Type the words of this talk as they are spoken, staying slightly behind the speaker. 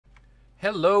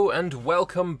Hello and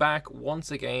welcome back once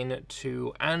again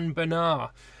to Anbennar,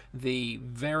 the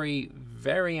very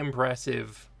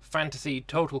impressive fantasy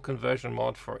total conversion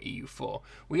mod for EU4.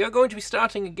 We are going to be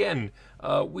starting again.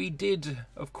 We did,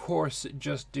 of course,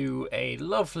 just do a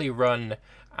lovely run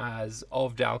as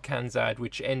Ovdal Kanzad,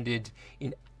 which ended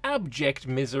in abject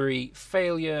misery,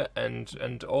 failure,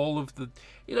 and all of the...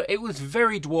 it was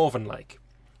very Dwarven-like.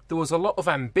 There was a lot of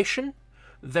ambition.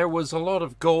 There was a lot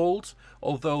of gold,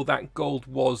 although that gold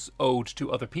was owed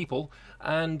to other people,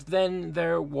 and then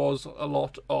there was a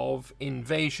lot of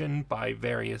invasion by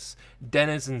various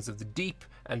denizens of the deep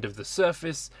and of the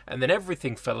surface, and then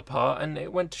everything fell apart and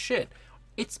it went to shit.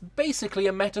 It's basically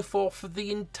a metaphor for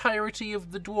the entirety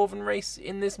of the Dwarven race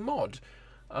in this mod,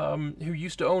 who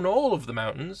used to own all of the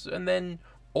mountains, and then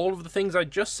all of the things I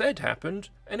just said happened,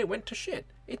 and it went to shit.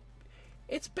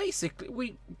 It's basically,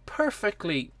 we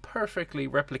perfectly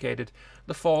replicated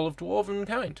the fall of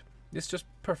Dwarvenkind. It's just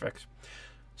perfect.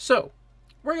 So,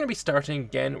 we're going to be starting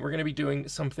again. We're going to be doing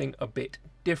something a bit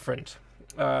different.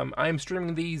 I am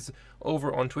streaming these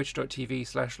over on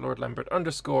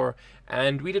twitch.tv/LordLambert_,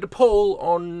 and we did a poll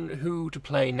on who to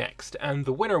play next, and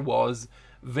the winner was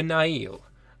Venail,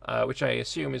 which I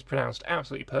assume is pronounced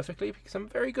absolutely perfectly, because I'm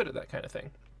very good at that kind of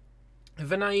thing.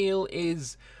 Venail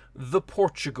is the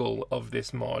Portugal of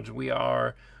this mod. We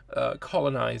are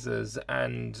colonizers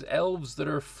and elves that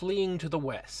are fleeing to the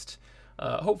west.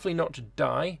 Hopefully not to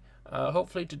die,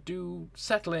 hopefully to do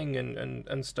settling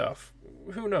and stuff.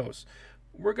 Who knows?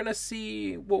 We're going to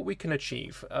see what we can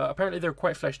achieve. Apparently they're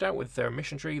quite fleshed out with their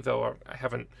mission tree, though I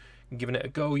haven't given it a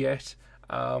go yet.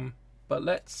 But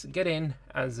let's get in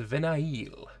as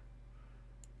Venail.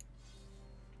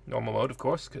 Normal mode, of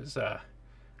course, because I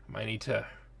might need to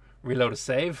reload a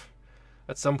save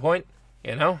at some point,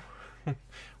 you know?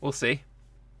 We'll see.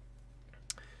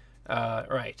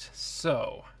 Right,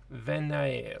 so,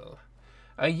 Venail.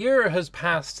 A year has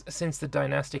passed since the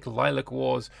dynastic Lilac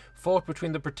Wars fought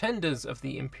between the pretenders of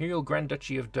the Imperial Grand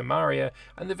Duchy of Damaria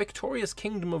and the victorious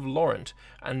Kingdom of Laurent,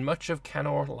 and much of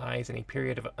Canor lies in a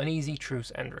period of uneasy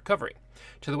truce and recovery.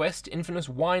 To the west, infamous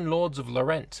wine lords of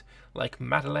Laurent, like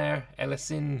Matelair,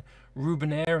 Elisin,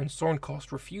 Rubenair, and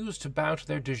Sorncost, refused to bow to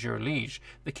their de jure liege,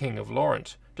 the King of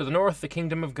Laurent. To the north, the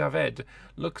Kingdom of Gaved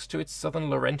looks to its southern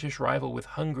Laurentish rival with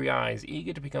hungry eyes,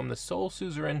 eager to become the sole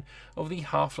suzerain of the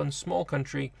halfland small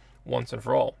country once and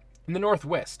for all. In the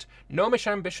northwest, gnomish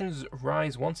ambitions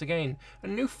rise once again. A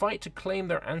new fight to claim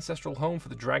their ancestral home for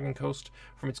the Dragon Coast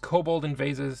from its kobold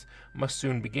invaders must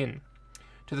soon begin.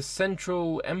 To the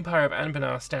central Empire of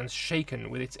Anbennar stands shaken,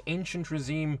 with its ancient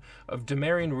regime of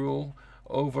Demarian rule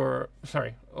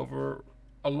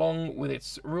along with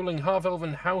its ruling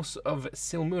half-elven house of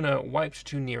Silmuna wiped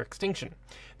to near extinction.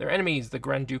 Their enemies, the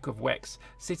Grand Duke of Wex,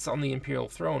 sits on the imperial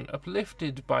throne,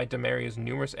 uplifted by Damaria's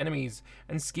numerous enemies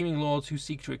and scheming lords who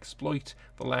seek to exploit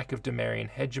the lack of Damarian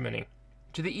hegemony.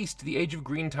 To the east, the Age of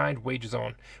Greentide wages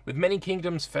on, with many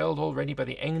kingdoms felled already by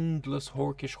the endless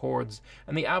Orcish hordes,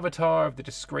 and the avatar of the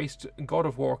disgraced god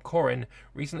of war Corin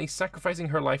recently sacrificing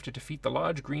her life to defeat the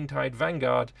large Greentide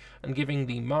vanguard and giving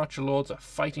the Marcher Lords a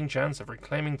fighting chance of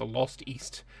reclaiming the lost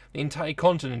east. The entire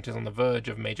continent is on the verge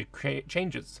of major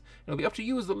changes. It'll be up to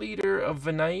you as the leader of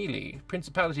Venail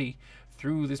Principality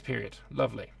through this period.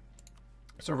 Lovely.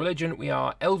 So religion, we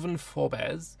are Elven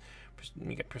forebears.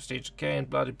 You get prestige decay and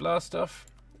blah blah stuff.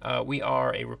 We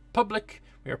are a republic.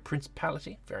 We are a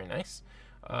principality. Very nice.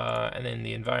 And then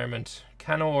the environment.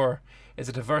 Canor is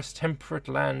a diverse, temperate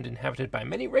land inhabited by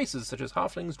many races such as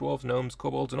halflings, dwarves, gnomes,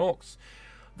 kobolds, and orcs.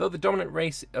 Though the dominant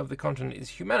race of the continent is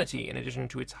humanity, in addition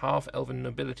to its half-elven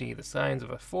nobility, the signs of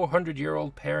a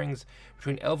 400-year-old pairings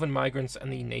between elven migrants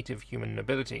and the native human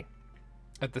nobility.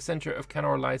 At the centre of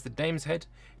Canor lies the Dame's Head,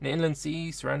 an inland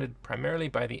sea surrounded primarily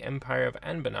by the Empire of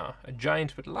Anbennar, a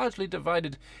giant but largely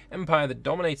divided empire that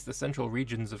dominates the central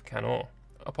regions of Canor.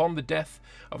 Upon the death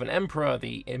of an emperor,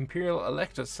 the imperial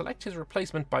electors select his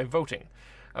replacement by voting.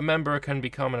 A member can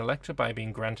become an elector by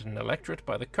being granted an electorate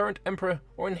by the current emperor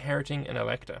or inheriting an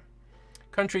elector.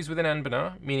 Countries within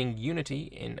Anbennar, meaning unity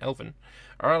in Elven,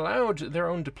 are allowed their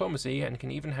own diplomacy and can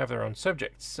even have their own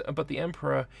subjects, but the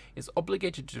Emperor is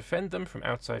obligated to defend them from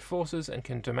outside forces and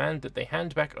can demand that they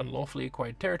hand back unlawfully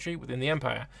acquired territory within the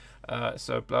Empire.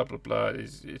 So blah blah blah,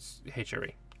 it's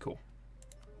HRE. Cool.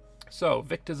 So,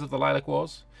 victors of the Lilac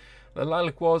Wars. The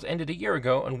Lilac Wars ended a year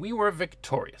ago, and we were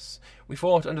victorious. We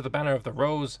fought under the banner of the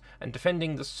Rose, and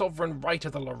defending the sovereign right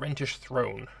of the Laurentish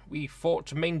throne. We fought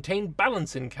to maintain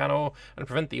balance in Canor, and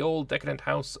prevent the old decadent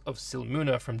house of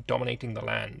Silmuna from dominating the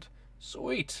land.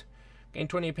 Sweet! Gain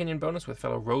 20 opinion bonus with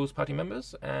fellow Rose Party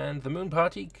members, and the Moon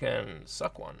Party can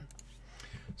suck one.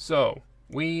 So,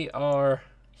 We are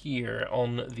here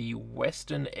on the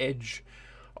western edge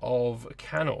of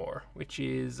Canor, which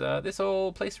is this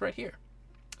whole place right here.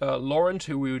 Laurent,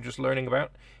 who we were just learning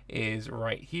about, is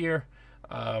right here.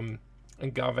 And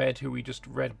Garved, who we just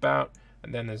read about.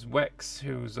 And then there's Wex,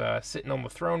 who's sitting on the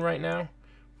throne right now.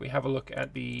 We have a look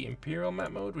at the Imperial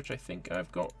map mode, which I think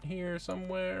I've got here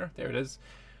somewhere. There it is.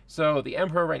 So the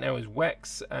Emperor right now is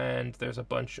Wex, and there's a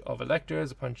bunch of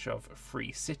electors, a bunch of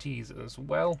free cities as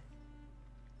well.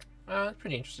 It's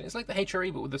pretty interesting. It's like the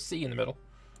HRE, but with a C in the middle,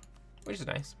 which is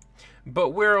nice. But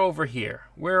we're over here.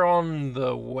 We're on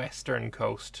the western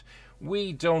coast.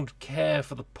 We don't care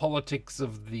for the politics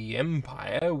of the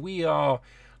Empire. We are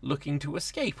looking to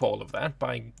escape all of that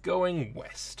by going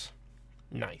west.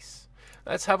 Nice.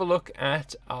 Let's have a look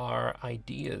at our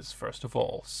ideas first of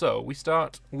all. So we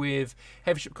start with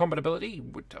heavy ship combat ability,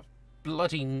 with a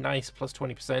bloody nice plus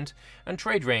 20%, and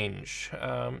trade range.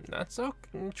 That's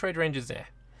okay. Trade range is there.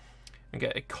 We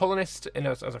get a colonist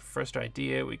as our first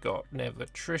idea. We got naval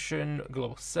attrition,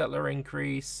 global settler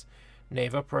increase,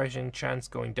 nave uprising chance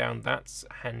going down. That's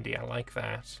handy. I like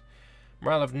that.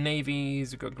 Morale of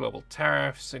navies. We've got global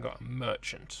tariffs. We've got a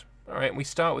merchant. All right, we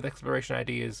start with exploration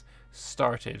ideas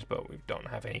started, but we don't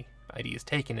have any ideas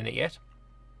taken in it yet.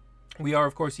 We are,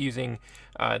 of course, using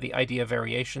the idea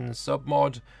variations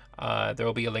submod. There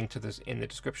will be a link to this in the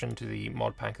description to the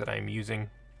mod pack that I'm using.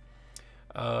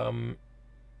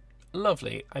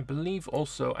 Lovely. I believe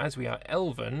also, as we are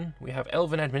Elven, we have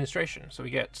Elven administration. So we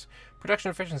get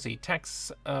production efficiency,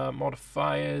 tax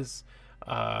modifiers.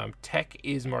 Tech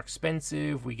is more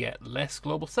expensive. We get less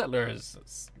global settlers.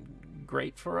 That's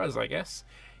great for us, I guess.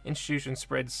 Institution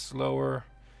spreads slower.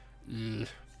 Ugh.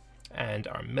 And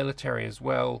our military as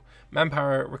well.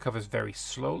 Manpower recovers very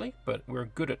slowly, but we're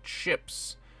good at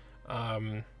ships.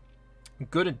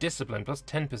 Good at discipline, plus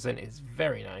 10% is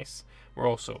very nice. We're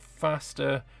also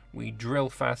faster. We drill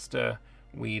faster.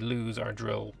 We lose our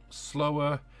drill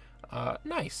slower.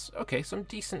 Nice. Okay, some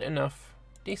decent enough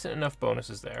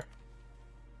bonuses there.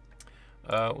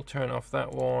 We'll turn off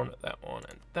that one,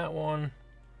 and that one.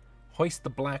 Hoist the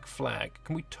black flag.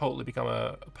 Can we totally become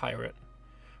a pirate?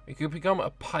 We could become a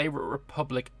pirate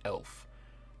republic elf.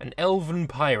 An elven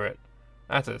pirate.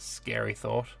 That's a scary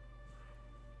thought.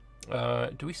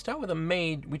 Do we start with a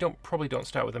mage? We probably don't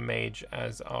start with a mage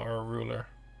as our ruler.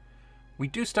 We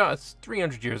do start at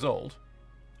 300 years old.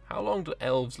 How long do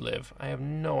elves live? I have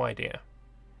no idea.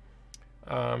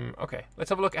 Okay, let's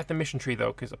have a look at the mission tree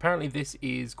though, because apparently this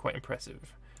is quite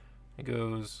impressive. It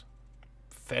goes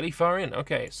fairly far in.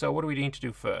 Okay, so what do we need to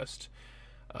do first?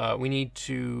 We need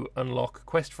to unlock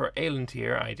quest for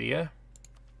Aelantir idea.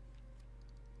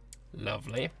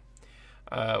 Lovely.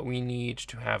 We need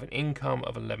to have an income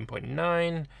of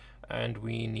 11.9, and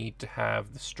we need to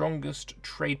have the strongest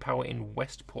trade power in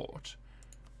Westport,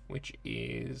 which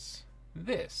is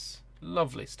this.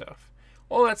 Lovely stuff.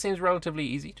 All that seems relatively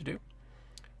easy to do.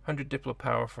 100 diplo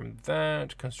power from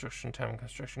that, construction time and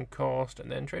construction cost,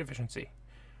 and then trade efficiency.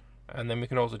 And then we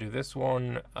can also do this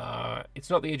one. It's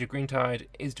not the Age of Greentide,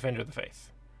 is Defender of the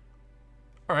Faith.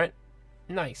 Alright,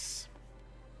 nice.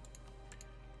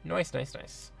 Nice, nice,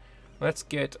 nice. Let's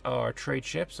get our trade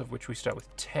ships, of which we start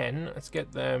with 10. Let's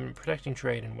get them protecting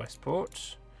trade in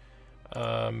Westport.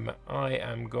 I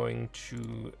am going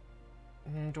to...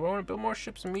 Do I want to build more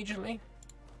ships immediately?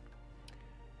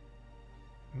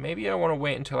 Maybe I want to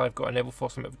wait until I've got a naval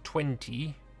force limit of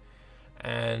 20,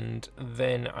 and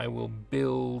then I will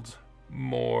build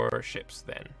more ships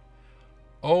then.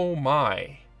 Oh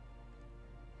my.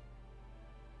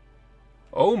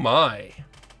 Oh my.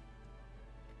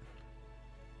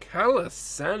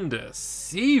 Calisander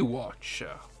Sea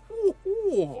Watcher.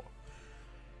 Ooh.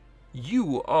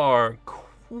 You are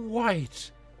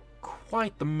quite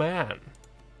the man.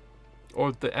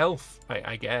 Or the elf,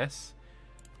 I guess.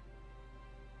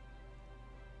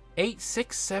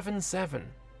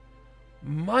 8677.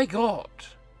 My god.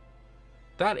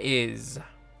 That is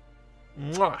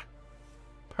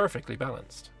perfectly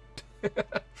balanced.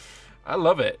 I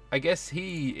love it. I guess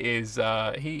he is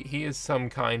he is some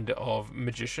kind of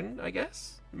magician, I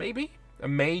guess. Maybe a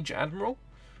mage admiral.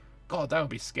 God, that would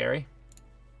be scary.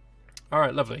 All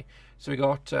right, lovely. So we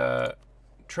got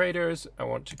traders. I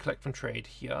want to collect from trade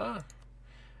here,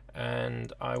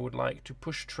 and I would like to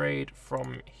push trade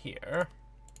from here.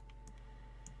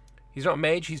 He's not a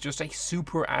mage, he's just a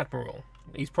super admiral.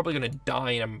 He's probably going to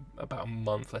die in about a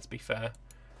month, let's be fair.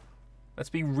 Let's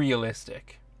be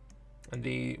realistic. And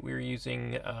we're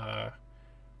using,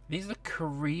 these are the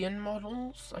Korean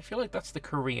models? I feel like that's the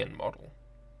Korean model.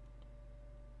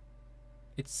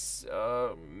 It's,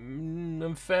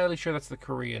 I'm fairly sure that's the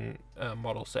Korean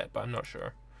model set, but I'm not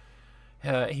sure.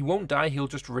 He won't die, he'll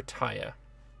just retire.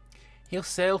 He'll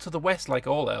sail to the west like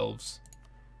all elves.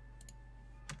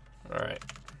 Alright.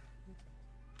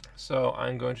 So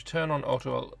I'm going to turn on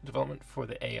auto development for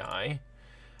the AI.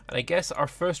 And I guess our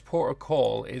first port of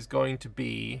call is going to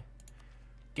be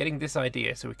getting this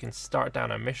idea so we can start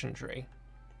down our mission tree.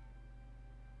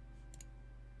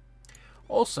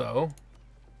 Also,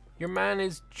 your man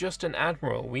is just an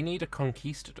admiral. We need a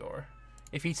conquistador.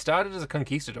 If he started as a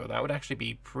conquistador, that would actually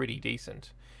be pretty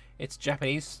decent. It's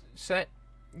Japanese set.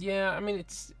 Yeah, I mean,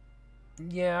 it's...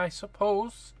 Yeah, I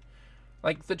suppose.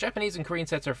 Like, the Japanese and Korean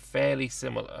sets are fairly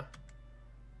similar.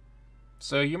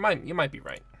 So you might be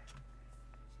right.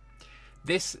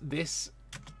 This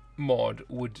mod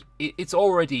would... It's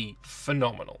already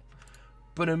phenomenal.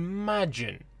 But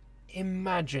imagine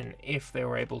if they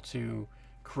were able to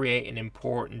create and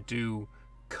import and do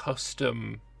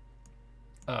custom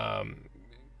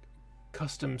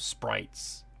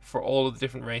sprites for all of the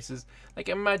different races. Like,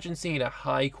 imagine seeing a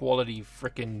high quality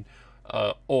freaking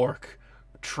orc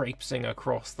traipsing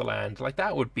across the land. Like,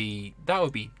 that would be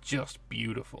just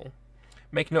beautiful.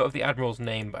 Make note of the admiral's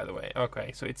name, by the way.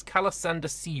 Okay, so it's Calisander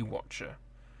Sea Watcher.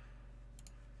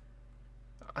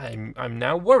 I'm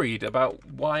now worried about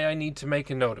why I need to make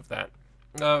a note of that.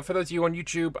 For those of you on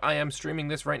YouTube, I am streaming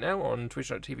this right now on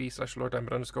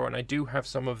twitch.tv/LordLambert_, and I do have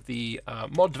some of the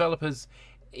mod developers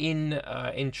in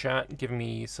chat giving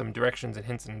me some directions and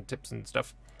hints and tips and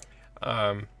stuff.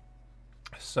 Yeah,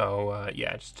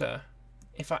 just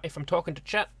if I'm talking to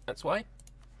chat, that's why.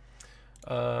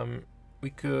 We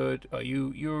could. Oh,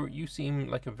 you seem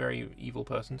like a very evil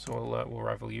person, so we'll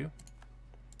rival you.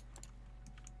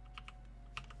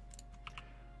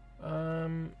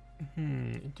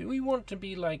 Do we want to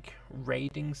be like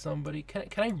raiding somebody? Can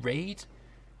I raid?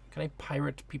 Can I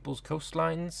pirate people's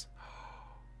coastlines?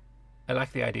 I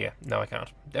like the idea. No, I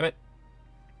can't. Damn it.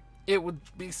 It would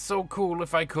be so cool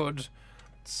if I could.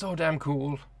 So damn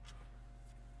cool.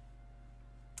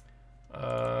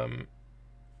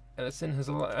 Edison has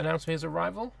announced me as a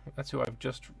rival. That's who I've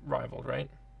just rivaled, right?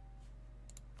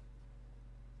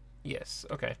 Yes.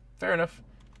 Okay. Fair enough.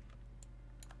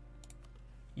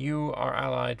 You are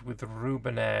allied with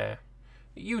Rubenail.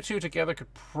 You two together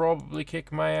could probably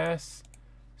kick my ass.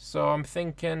 So I'm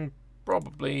thinking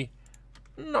probably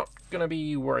not gonna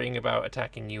be worrying about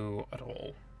attacking you at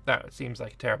all. That seems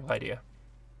like a terrible idea.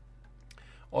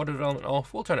 Auto development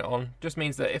off. We'll turn it on. Just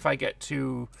means that if I get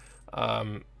to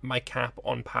my cap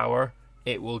on power,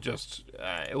 it will just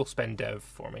it will spend dev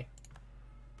for me.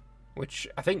 Which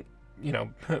I think, you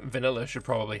know, vanilla should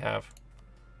probably have.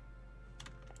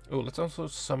 Oh, let's also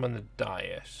summon the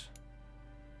diet.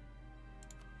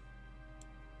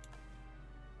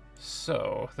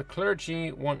 So, the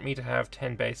clergy want me to have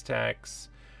 10 base tax.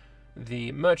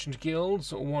 The merchant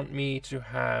guilds want me to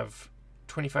have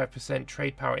 25%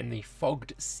 trade power in the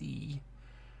fogged sea.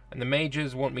 And the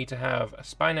mages want me to have a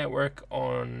spy network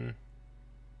on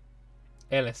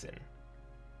Ellison.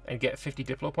 And get 50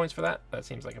 Diplo points for that. That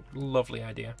seems like a lovely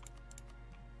idea.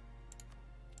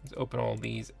 Let's open all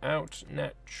these out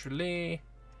naturally.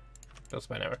 Build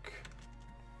spy network.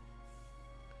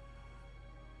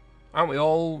 Aren't we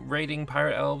all raiding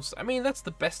pirate elves? I mean, that's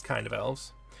the best kind of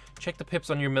elves. Check the pips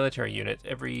on your military unit.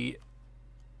 Every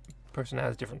person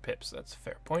has different pips. That's a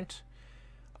fair point.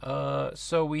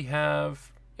 So we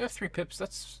have 3 pips.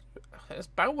 That's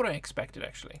about what I expected,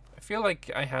 actually. I feel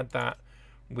like I had that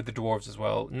with the dwarves as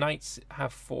well. Knights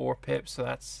have 4 pips, so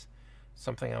that's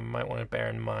something I might want to bear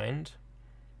in mind.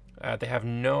 They have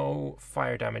no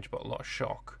fire damage, but a lot of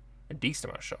shock. A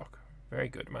decent amount of shock. Very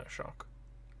good amount of shock.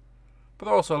 But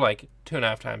they're also like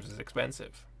 2.5 times as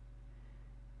expensive.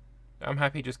 I'm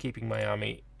happy just keeping my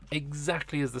army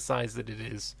exactly as the size that it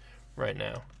is right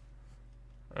now.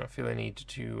 I don't feel I need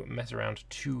to mess around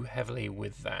too heavily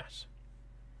with that.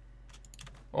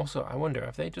 Also, I wonder,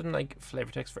 have they done like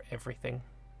flavor text for everything?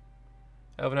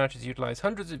 Elven archers utilize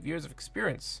hundreds of years of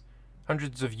experience.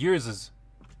 Hundreds of years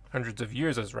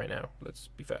right now, let's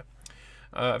be fair.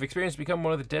 Of experience to become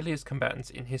one of the deadliest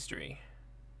combatants in history.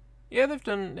 Yeah, they've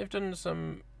done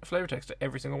some flavor text to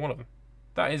every single one of them.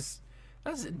 That's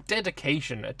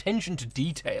dedication, attention to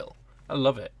detail. I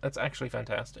love it. That's actually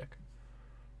fantastic.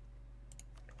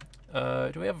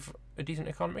 Do we have a decent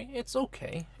economy? It's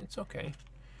okay. It's okay.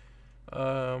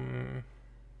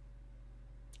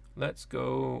 Let's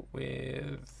go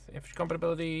with infantry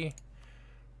compatibility.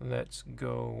 Let's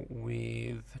go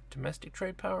with domestic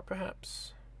trade power,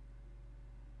 perhaps.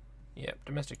 Yep,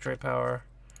 domestic trade power.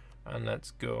 And let's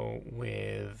go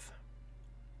with...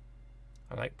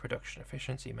 I like production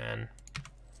efficiency, man.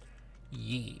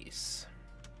 Yes.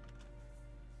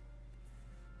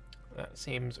 That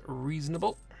seems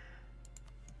reasonable.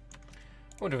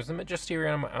 Oh, there was a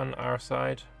Magisterium on our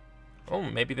side. Oh,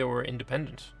 maybe they were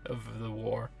independent of the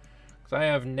war. Because I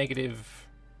have negative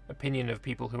opinion of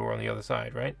people who are on the other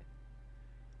side, right?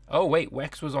 Oh, wait,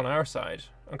 Wex was on our side.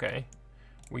 Okay.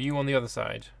 Were you on the other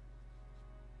side?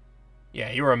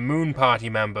 Yeah, you're a Moon Party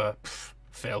member. Pfft,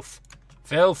 filth.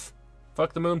 Filth!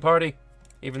 Fuck the Moon Party.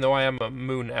 Even though I am a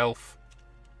Moon Elf.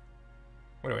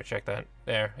 Where do I check that?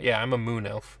 There. Yeah, I'm a Moon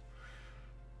Elf.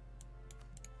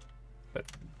 But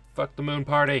fuck the Moon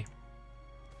Party.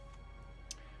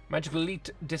 Magical Elite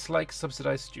dislikes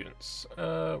subsidized students.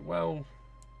 Well,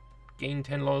 gain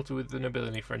 10 loyalty with the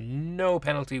nobility for no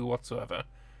penalty whatsoever.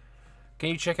 Can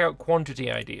you check out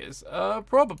quantity ideas?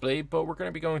 Probably, but we're going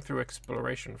to be going through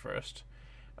exploration first.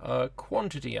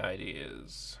 Quantity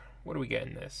ideas. What do we get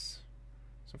in this?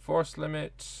 So force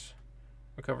limit,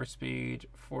 recovery speed,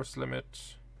 force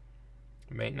limit,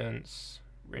 maintenance,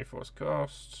 reinforced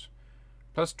cost,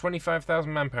 plus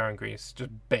 25,000 manpower increase,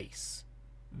 just base.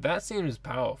 That seems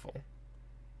powerful.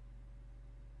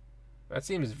 That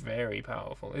seems very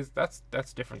powerful.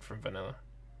 That's different from vanilla.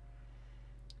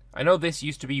 I know this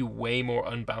used to be way more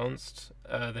unbalanced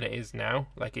than it is now.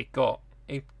 Like it got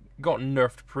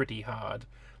nerfed pretty hard.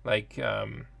 Like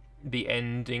the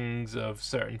endings of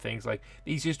certain things. Like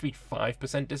these used to be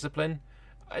 5% discipline.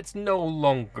 It's no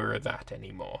longer that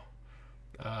anymore.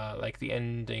 Like the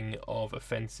ending of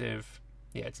offensive.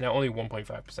 Yeah, it's now only 1.5%.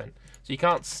 So you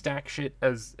can't stack shit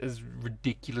as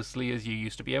ridiculously as you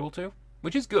used to be able to,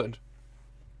 which is good.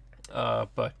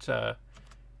 But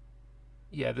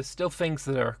yeah, there's still things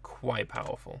that are quite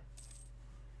powerful.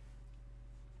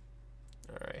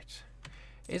 Alright.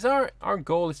 Is our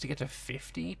goal is to get to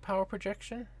 50 power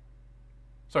projection?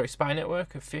 Sorry, spy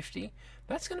network of 50?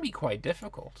 That's going to be quite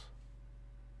difficult.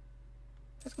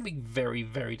 That's going to be very,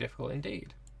 very difficult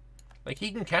indeed. Like,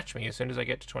 he can catch me as soon as I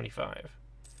get to 25.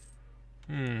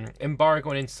 Embargo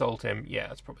and insult him. Yeah,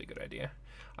 that's probably a good idea.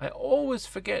 I always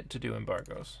forget to do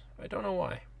embargoes. I don't know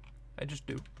why. I just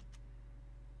do.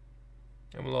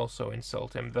 And we'll also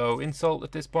insult him. Though, insult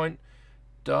at this point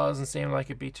doesn't seem like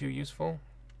it'd be too useful.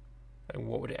 Like,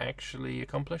 what would it actually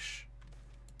accomplish?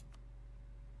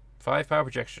 5 power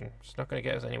projection. It's not going to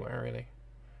get us anywhere, really.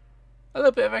 A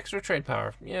little bit of extra trade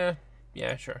power. Yeah,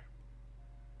 sure.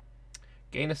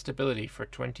 Gain a stability for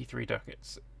 23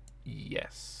 ducats.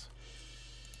 Yes.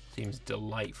 Seems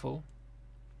delightful.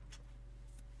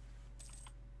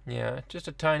 Yeah, just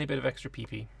a tiny bit of extra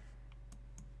PP.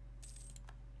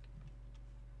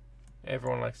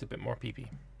 Everyone likes a bit more PP.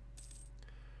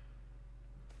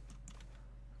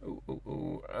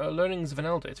 Learnings of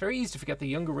Venail. It's very easy to forget that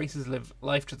younger races live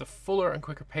life to the fuller and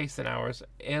quicker pace than ours.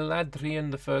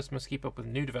 Eladrian I must keep up with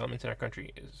new developments in our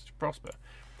country is to prosper.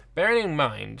 Bearing in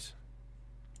mind,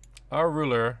 our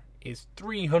ruler is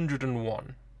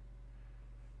 301.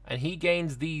 And he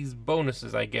gains these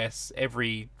bonuses, I guess,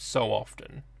 every so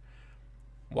often.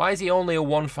 Why is he only a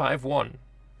 151?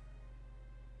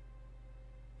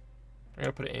 I'm going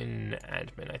to put it in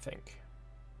admin, I think.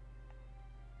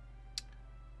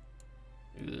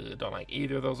 Don't like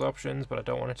either of those options, but I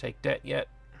don't want to take debt yet.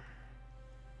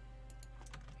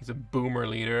 He's a boomer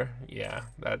leader. Yeah,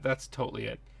 that's totally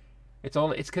it. It's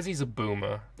because he's a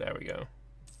boomer. There we go.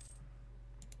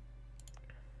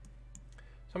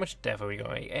 So much dev are we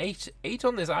going? 8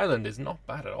 on this island is not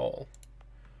bad at all.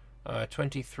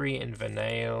 23 in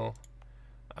Venail.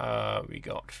 We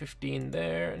got 15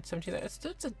 there and 17 there. It's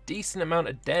a decent amount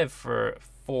of dev for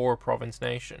 4 province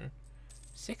nation.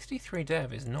 63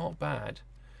 dev is not bad.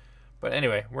 But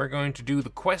anyway, we're going to do the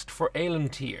quest for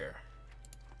Elantir.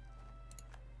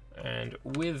 And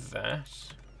with that,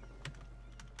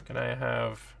 can I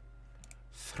have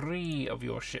 3 of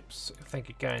your ships? Thank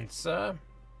you, kind sir.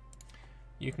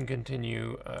 You can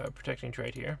continue protecting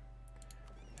trade here.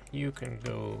 You can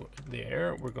go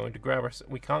there. We're going to grab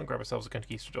we can't grab ourselves a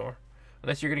conquistador.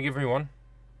 Unless you're going to give me one.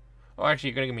 Oh, actually,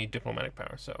 you're going to give me diplomatic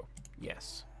power, so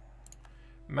yes.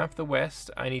 Map the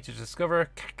west. I need to discover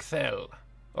Cathel.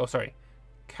 Oh, sorry.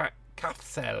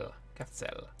 Cathel.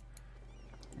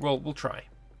 We'll try.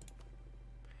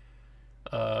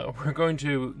 We're going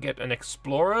to get an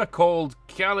explorer called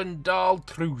Calendal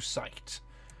Truesight.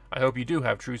 I hope you do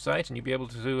have True Sight and you'll be able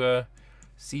to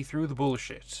see through the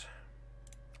bullshit.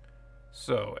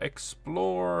 So,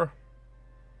 explore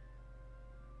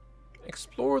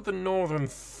the northern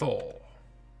Thor.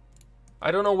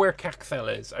 I don't know where Cathel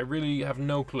is. I really have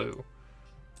no clue.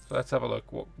 So let's have a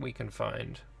look what we can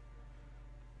find.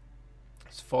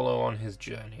 Let's follow on his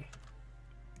journey.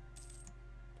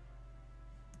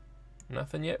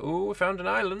 Nothing yet. Ooh, we found an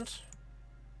island.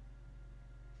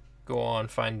 Go on,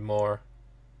 find more.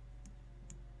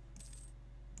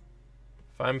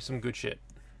 Find me some good shit.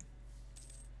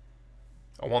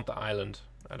 I want the island.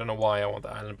 I don't know why I want the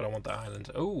island, but I want the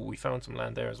island. Oh, we found some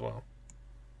land there as well.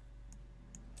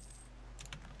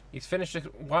 He's finished...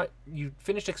 What? You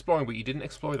finished exploring, but you didn't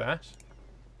explore that?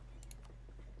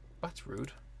 That's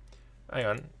rude. Hang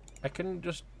on. I can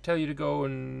just tell you to go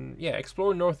and... Yeah,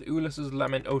 explore North Ulyss's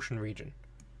Lament Ocean region.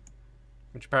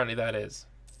 Which apparently that is.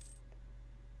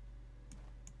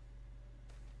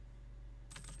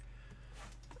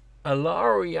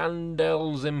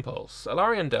 Alariandel's Impulse.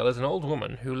 Alariandel is an old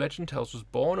woman who legend tells was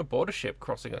born aboard a ship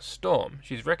crossing a storm.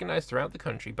 She's recognized throughout the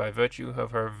country by virtue of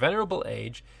her venerable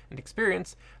age and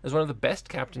experience as one of the best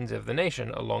captains of the nation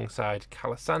alongside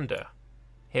Calisander.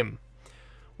 Him.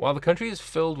 While the country is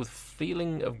filled with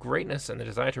feeling of greatness and the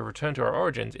desire to return to our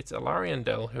origins, it's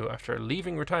Alariandel who, after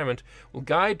leaving retirement, will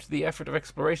guide the effort of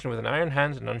exploration with an iron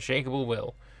hand and unshakable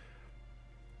will.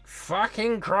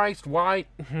 Fucking Christ, why...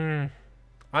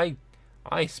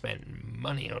 I spent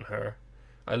money on her.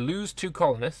 I lose 2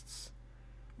 colonists,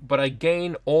 but I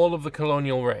gain all of the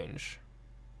colonial range.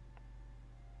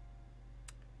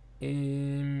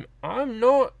 I'm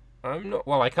not,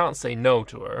 well, I can't say no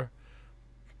to her.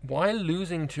 Why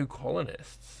losing 2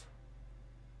 colonists?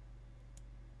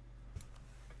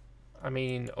 I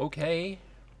mean, okay.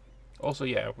 Also,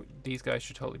 yeah, these guys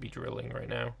should totally be drilling right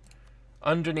now.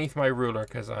 Underneath my ruler,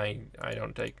 because I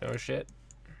don't take no shit.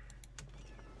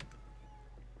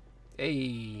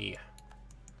 Hey,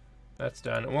 that's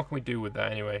done. And what can we do with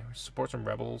that anyway? Support some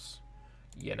rebels?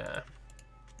 Yeah,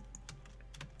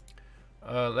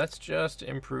 nah. Let's just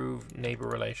improve neighbor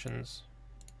relations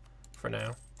for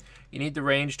now. You need the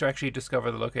range to actually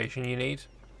discover the location you need.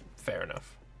 Fair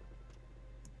enough.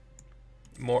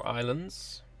 More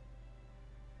islands.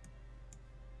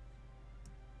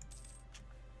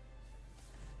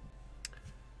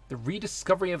 The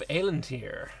rediscovery of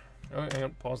Elantir. Oh, hang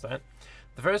on, pause that.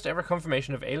 The first ever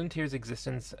confirmation of Elantir's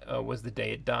existence was the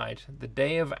day it died. The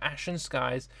Day of Ashen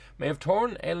Skies may have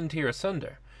torn Elantir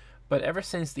asunder, but ever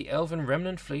since the elven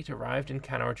remnant fleet arrived in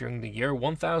Canor during the year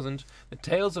 1000, the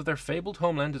tales of their fabled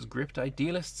homeland has gripped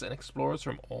idealists and explorers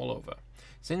from all over.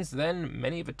 Since then,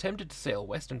 many have attempted to sail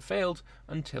west and failed,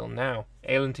 until now.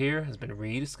 Elantir has been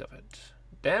rediscovered.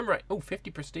 Damn right. Oh,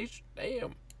 50 prestige?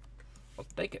 Damn. I'll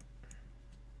take it.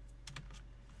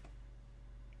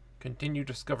 Continue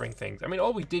discovering things. I mean,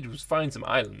 all we did was find some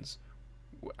islands.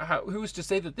 Who's to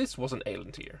say that this wasn't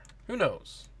Elantir? Who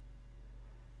knows?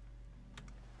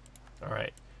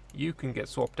 Alright. You can get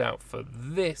swapped out for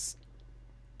this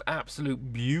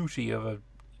absolute beauty of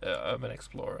an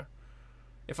explorer.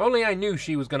 If only I knew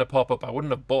she was going to pop up, I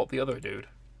wouldn't have bought the other dude.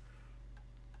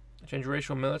 Change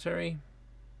racial military?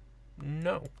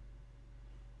 No.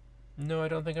 No, I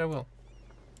don't think I will.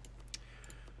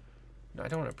 No, I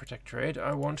don't want to protect trade.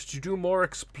 I want to do more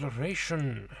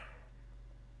exploration.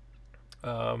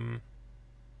 North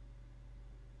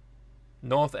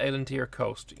Elantir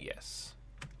coast, yes.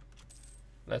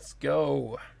 Let's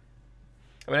go.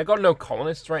 I mean, I got no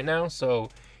colonists right now, so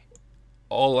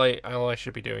all I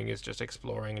should be doing is just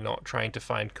exploring, not trying to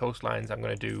find coastlines. I'm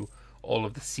going to do all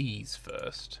of the seas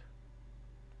first.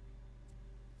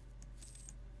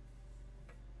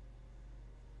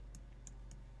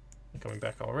 Coming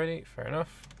back already, fair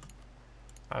enough.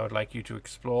 I would like you to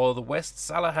explore the West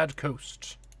Salahad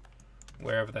coast.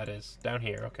 Wherever that is. Down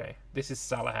here, okay. This is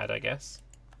Salahad, I guess.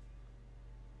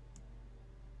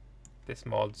 This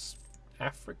mod's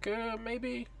Africa,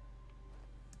 maybe?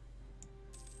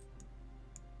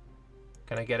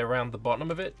 Can I get around the bottom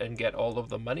of it and get all of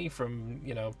the money from,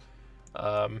 you know,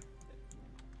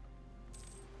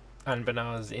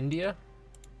 Anbennar's India?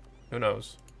 Who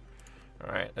knows?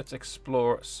 Alright, let's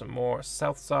explore some more.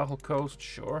 South Sahel coast,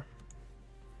 sure.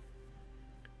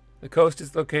 The coast is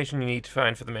the location you need to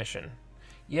find for the mission.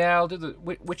 Yeah, I'll do the...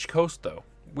 Which coast, though?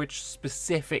 Which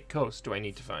specific coast do I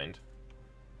need to find?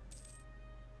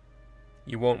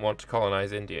 You won't want to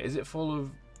colonize India. Is it full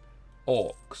of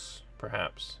orcs,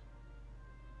 perhaps?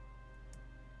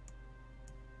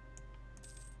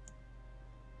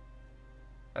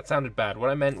 That sounded bad. What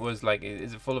I meant was, like,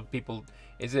 is it full of people...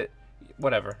 Is it...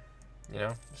 Whatever. You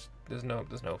know, there's no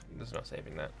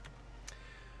saving that.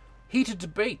 Heated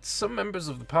debates. Some members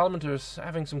of the parliament are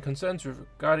having some concerns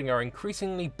regarding our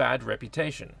increasingly bad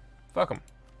reputation. Fuck them.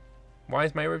 Why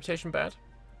is my reputation bad?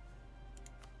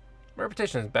 My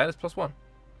reputation is bad. It's +1.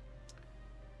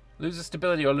 Lose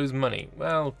stability or lose money.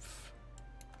 Well,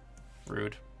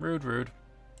 rude, rude, rude.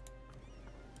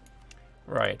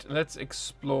 Right. Let's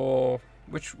explore.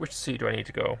 Which sea do I need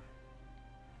to go?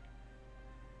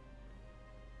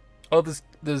 Oh,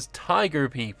 there's tiger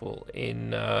people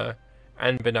in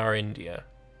Anbennar, India.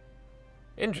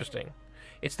 Interesting.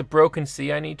 It's the Broken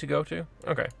Sea I need to go to?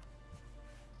 Okay.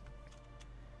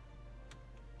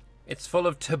 It's full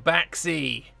of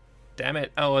tabaxi. Damn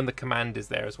it. Oh, and the command is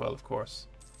there as well, of course.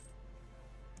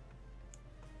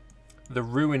 The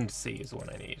Ruined Sea is the one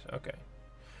I need. Okay.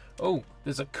 Oh,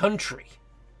 there's a country.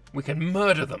 We can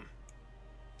murder them.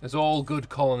 As all good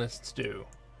colonists do.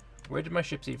 Where did my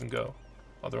ships even go?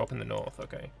 Oh, they're up in the north.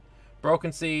 Okay.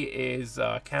 Broken Sea is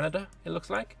Canada, it looks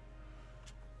like.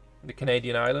 The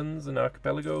Canadian islands and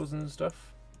archipelagos and stuff.